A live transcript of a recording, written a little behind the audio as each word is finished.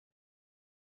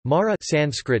Mara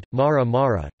Sanskrit, Mara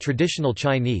Mara, Traditional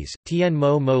Chinese, Tian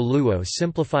Mo Mo Luo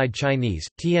Simplified Chinese,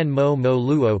 Tian Mo Mo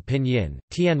Luo Pinyin,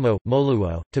 Tianmo,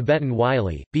 Moluo, Tibetan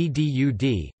Wylie,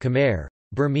 Bdud, Khmer,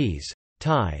 Burmese,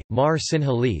 Thai, Mar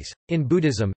Sinhalese. In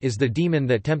Buddhism, is the demon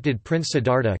that tempted Prince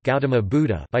Siddhartha Gautama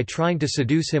Buddha by trying to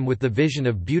seduce him with the vision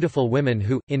of beautiful women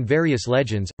who, in various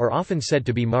legends, are often said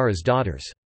to be Mara's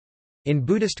daughters. In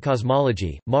Buddhist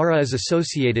cosmology, Mara is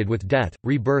associated with death,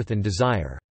 rebirth and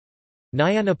desire.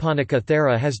 Nyanaponika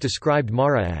Thera has described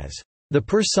Mara as the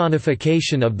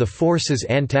personification of the forces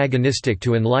antagonistic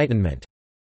to enlightenment.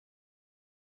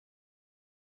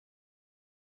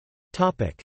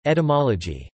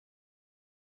 Etymology.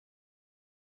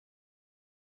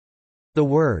 The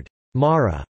word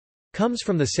Mara comes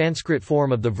from the Sanskrit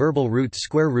form of the verbal root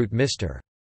square root Mr.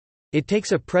 It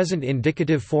takes a present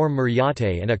indicative form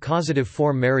Maryate and a causative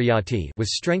form Mariyati with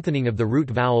strengthening of the root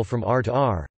vowel from R to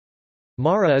R.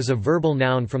 Mara is a verbal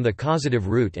noun from the causative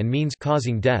root and means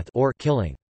causing death or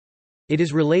killing. It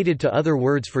is related to other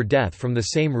words for death from the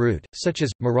same root, such as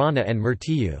marana and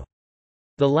murtiyu.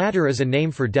 The latter is a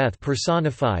name for death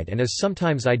personified and is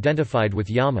sometimes identified with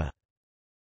Yama.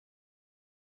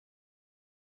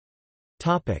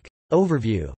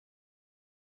 Overview.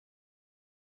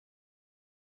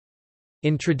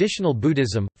 In traditional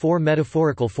Buddhism, 4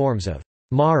 metaphorical forms of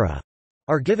Mara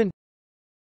are given.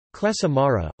 Klesa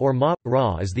Mara, or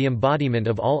Ma-Ra, is the embodiment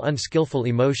of all unskillful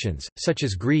emotions, such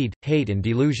as greed, hate and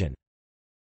delusion.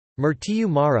 Murtiyu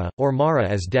Mara, or Mara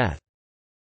as death.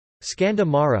 Skanda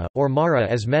Mara, or Mara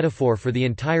as metaphor for the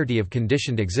entirety of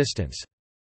conditioned existence.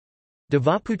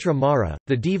 Devaputra Mara,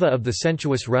 the diva of the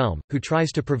sensuous realm, who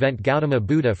tries to prevent Gautama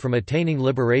Buddha from attaining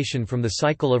liberation from the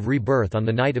cycle of rebirth on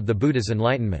the night of the Buddha's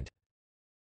enlightenment.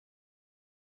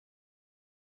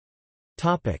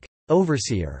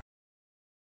 Overseer.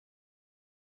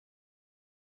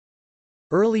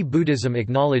 Early Buddhism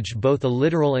acknowledged both a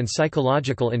literal and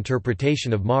psychological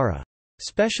interpretation of Mara.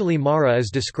 Specially Mara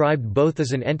is described both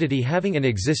as an entity having an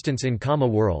existence in Kama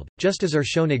world, just as are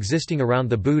shown existing around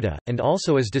the Buddha, and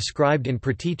also as described in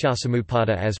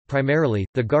Praticcasamuppada as, primarily,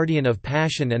 the guardian of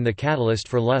passion and the catalyst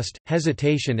for lust,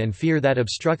 hesitation and fear that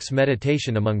obstructs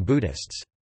meditation among Buddhists.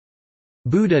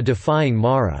 Buddha defying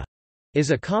Mara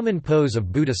is a common pose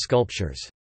of Buddha sculptures.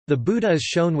 The Buddha is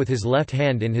shown with his left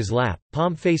hand in his lap,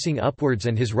 palm facing upwards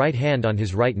and his right hand on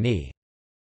his right knee.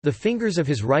 The fingers of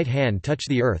his right hand touch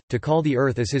the earth, to call the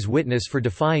earth as his witness for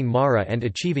defying Mara and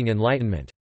achieving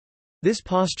enlightenment. This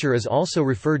posture is also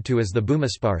referred to as the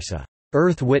Bhumisparsa,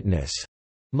 earth witness,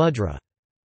 mudra.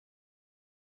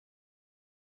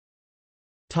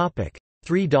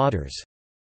 3 daughters.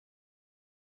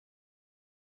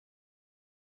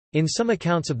 In some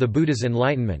accounts of the Buddha's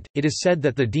enlightenment, it is said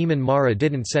that the demon Mara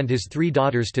didn't send his 3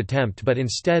 daughters to tempt but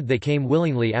instead they came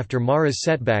willingly after Mara's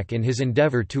setback in his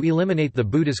endeavor to eliminate the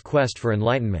Buddha's quest for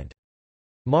enlightenment.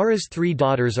 Mara's 3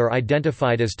 daughters are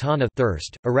identified as Tana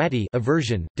thirst, Arati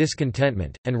aversion,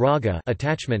 discontentment, and Raga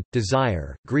attachment,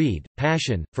 desire, greed,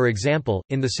 passion. For example,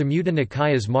 in the Samyutta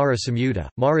Nikaya's Mara Samyutta,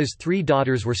 Mara's 3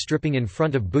 daughters were stripping in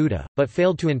front of Buddha, but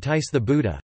failed to entice the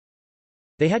Buddha.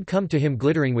 They had come to him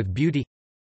glittering with beauty,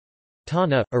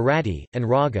 Tana, Arati, and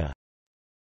Raga.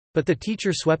 But the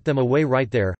teacher swept them away right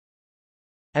there.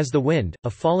 As the wind, a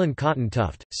fallen cotton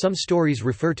tuft. Some stories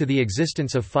refer to the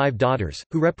existence of 5 daughters,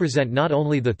 who represent not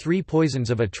only the 3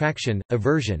 poisons of attraction,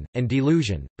 aversion, and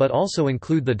delusion, but also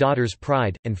include the daughters'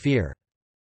 pride, and fear.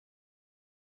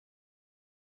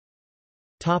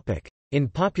 In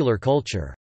popular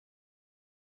culture.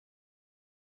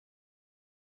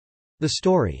 The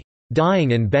story,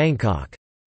 "Dying in Bangkok",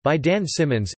 by Dan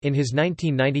Simmons, in his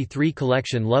 1993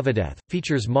 collection Lovedeath,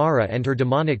 features Mara and her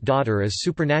demonic daughter as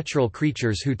supernatural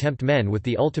creatures who tempt men with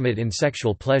the ultimate in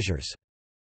sexual pleasures.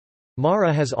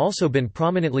 Mara has also been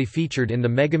prominently featured in the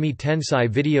Megami Tensei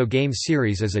video game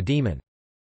series as a demon.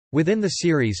 Within the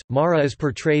series, Mara is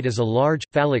portrayed as a large,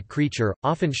 phallic creature,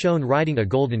 often shown riding a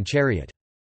golden chariot.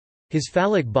 His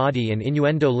phallic body and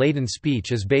innuendo-laden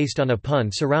speech is based on a pun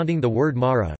surrounding the word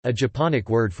Mara, a Japonic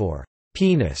word for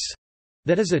penis,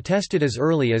 that is attested as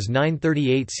early as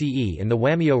 938 CE in the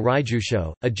Wamio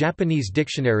Raijusho, a Japanese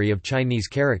dictionary of Chinese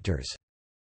characters.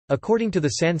 According to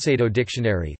the Sanseido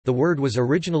dictionary, the word was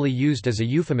originally used as a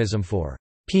euphemism for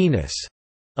penis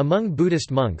among Buddhist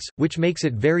monks, which makes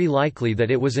it very likely that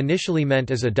it was initially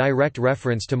meant as a direct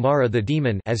reference to Mara the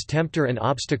demon as tempter and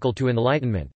obstacle to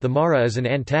enlightenment. The Mara is an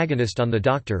antagonist on the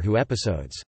Doctor Who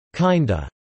episodes Kinda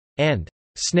and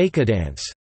Snakeadance,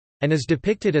 and is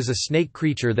depicted as a snake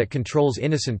creature that controls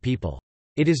innocent people.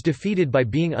 It is defeated by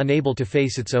being unable to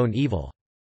face its own evil.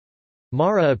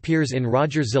 Mara appears in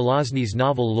Roger Zelazny's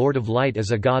novel Lord of Light as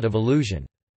a god of illusion.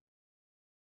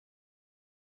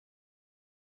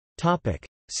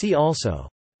 See also: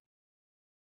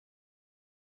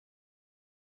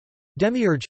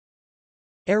 Demiurge,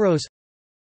 Eros,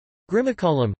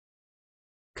 Grimmicolum,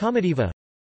 Comediva,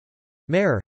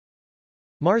 Mare,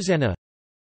 Marzana,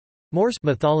 Morse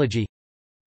mythology,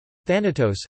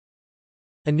 Thanatos,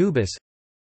 Anubis,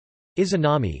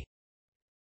 Izanami,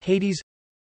 Hades,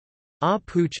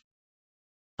 Pooch,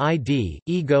 ID,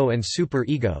 Ego and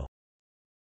Super-Ego,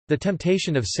 The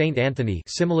Temptation of Saint Anthony,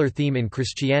 similar theme in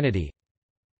Christianity.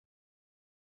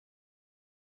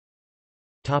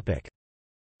 Topic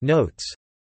Notes.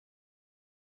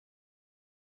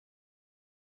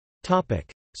 Topic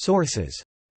Sources.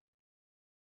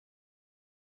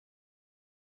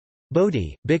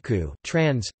 Bodhi, Bhikkhu,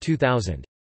 trans. 2000.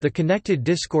 The Connected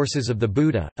Discourses of the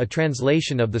Buddha, a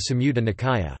translation of the Samyutta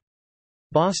Nikaya.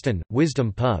 Boston,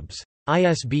 Wisdom Pubs.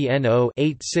 ISBN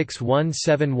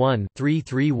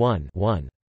 0-86171-331-1.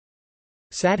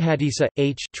 Sadhadisa,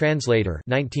 H. Translator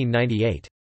 1998.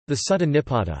 The Sutta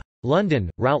Nipata.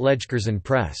 London, Routledge Curzon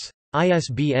Press.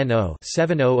 ISBN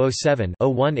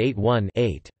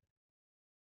 0-7007-0181-8.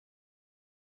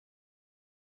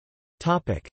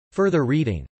 Further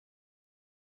reading.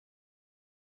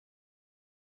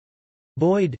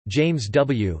 Boyd, James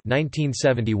W.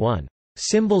 1971.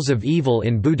 Symbols of Evil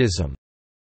in Buddhism.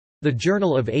 The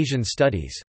Journal of Asian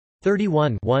Studies.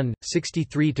 31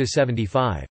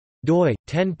 63–75. doi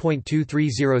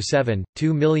 10.2307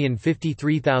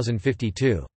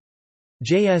 2053052.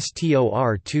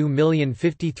 JSTOR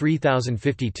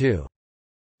 2053052.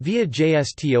 Via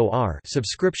JSTOR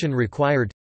subscription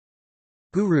required.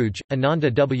 Guruj,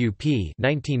 Ananda W. P.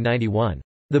 1991.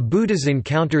 The Buddha's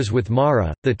Encounters with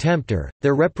Mara, the Tempter,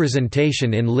 Their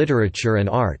Representation in Literature and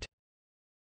Art.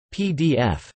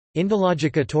 PDF.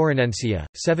 Indologica Torinensia,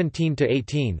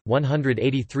 17–18,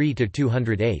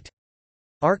 183–208.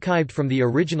 Archived from the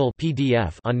original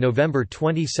PDF on November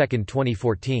 22,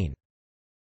 2014.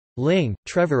 Ling,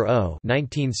 Trevor O.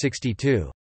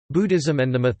 1962. Buddhism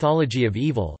and the Mythology of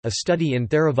Evil, A Study in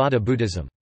Theravada Buddhism.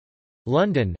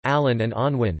 London, Allen and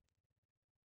Unwin.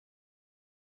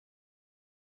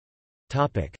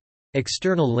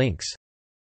 External links.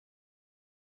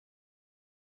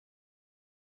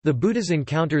 The Buddha's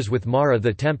Encounters with Mara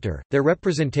the Tempter, Their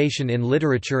Representation in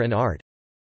Literature and Art.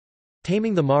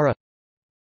 Taming the Mara.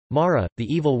 Mara, the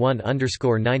Evil One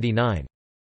 _99